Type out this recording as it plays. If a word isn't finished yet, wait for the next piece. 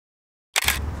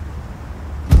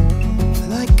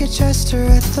like a jester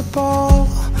at the ball,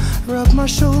 rub my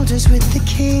shoulders with the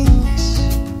kings.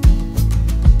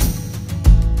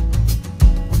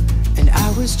 And I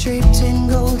was draped in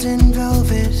golden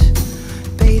velvet,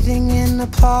 bathing in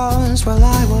applause while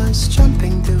I was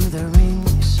jumping through the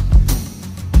rings.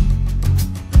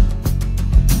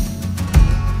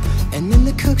 And then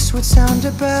the cooks would sound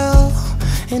a bell,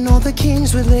 and all the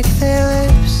kings would lick their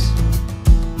lips.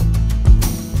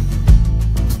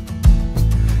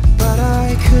 But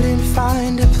I couldn't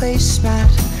find a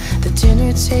placemat. The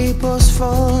dinner table's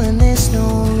full and there's no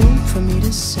room for me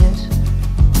to sit.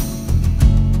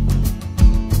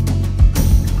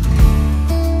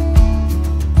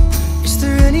 Is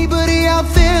there anybody out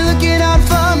there looking out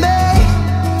for me?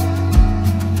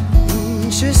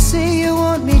 Just say you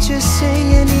want me, just say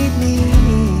you need me.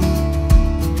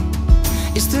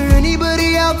 Is there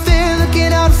anybody out there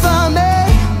looking out for me?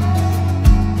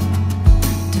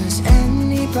 Does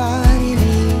anybody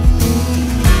need me?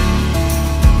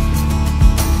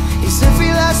 Is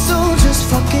every last soul just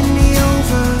fucking me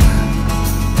over,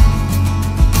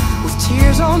 with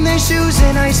tears on their shoes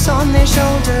and ice on their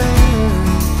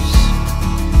shoulders?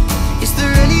 Is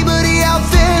there anybody out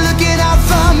there looking out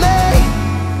for me?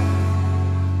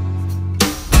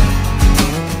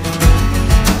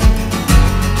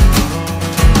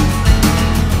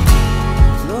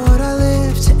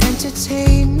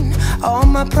 All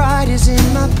my pride is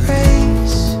in my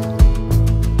praise.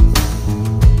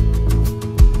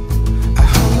 I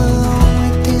hum along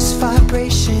with this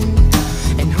vibration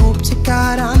and hope to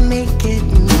God I make it.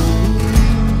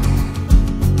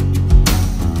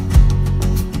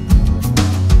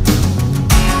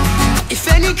 If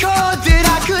any chord that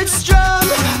I could strum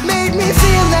made me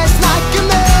feel less like a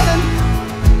man,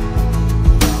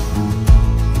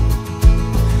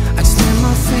 I'd snap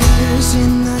my fingers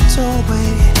in the doorway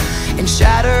and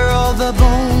shatter all the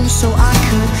bones so I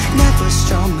could never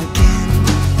strum again.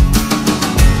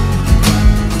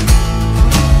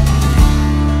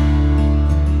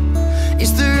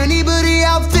 Is there anybody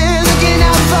out there looking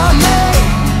out for me?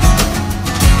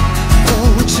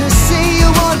 Oh, just say you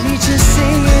want me, just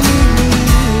say you need me.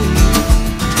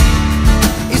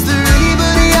 Is there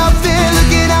anybody out there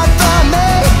looking out for me?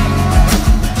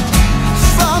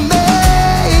 For me.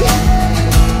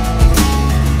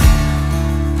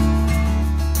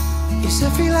 Is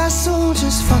every last soul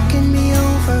just fucking me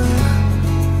over,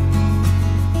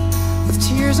 with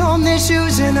tears on their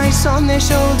shoes and ice on their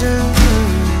shoulders?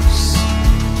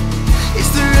 Is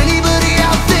there anybody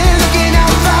out there looking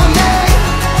out for me?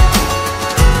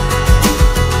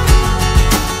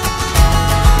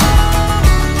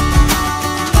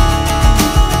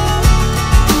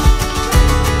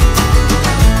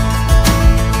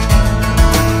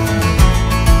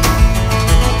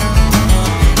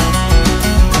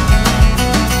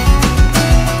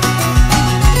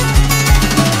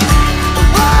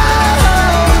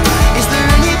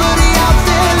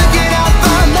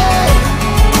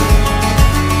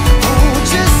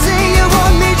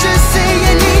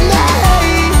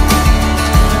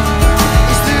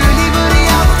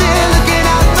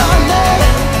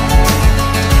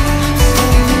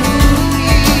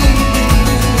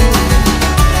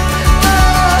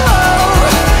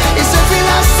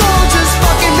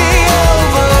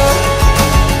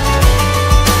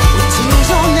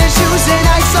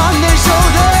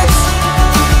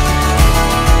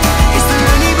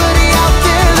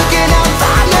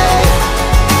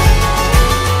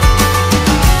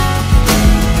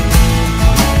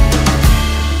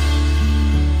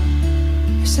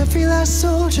 Every last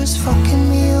soul just fucking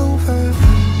me over,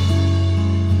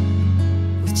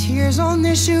 with tears on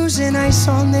their shoes and ice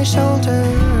on their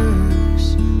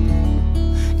shoulders.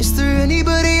 Is there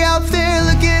anybody out there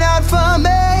looking out for me?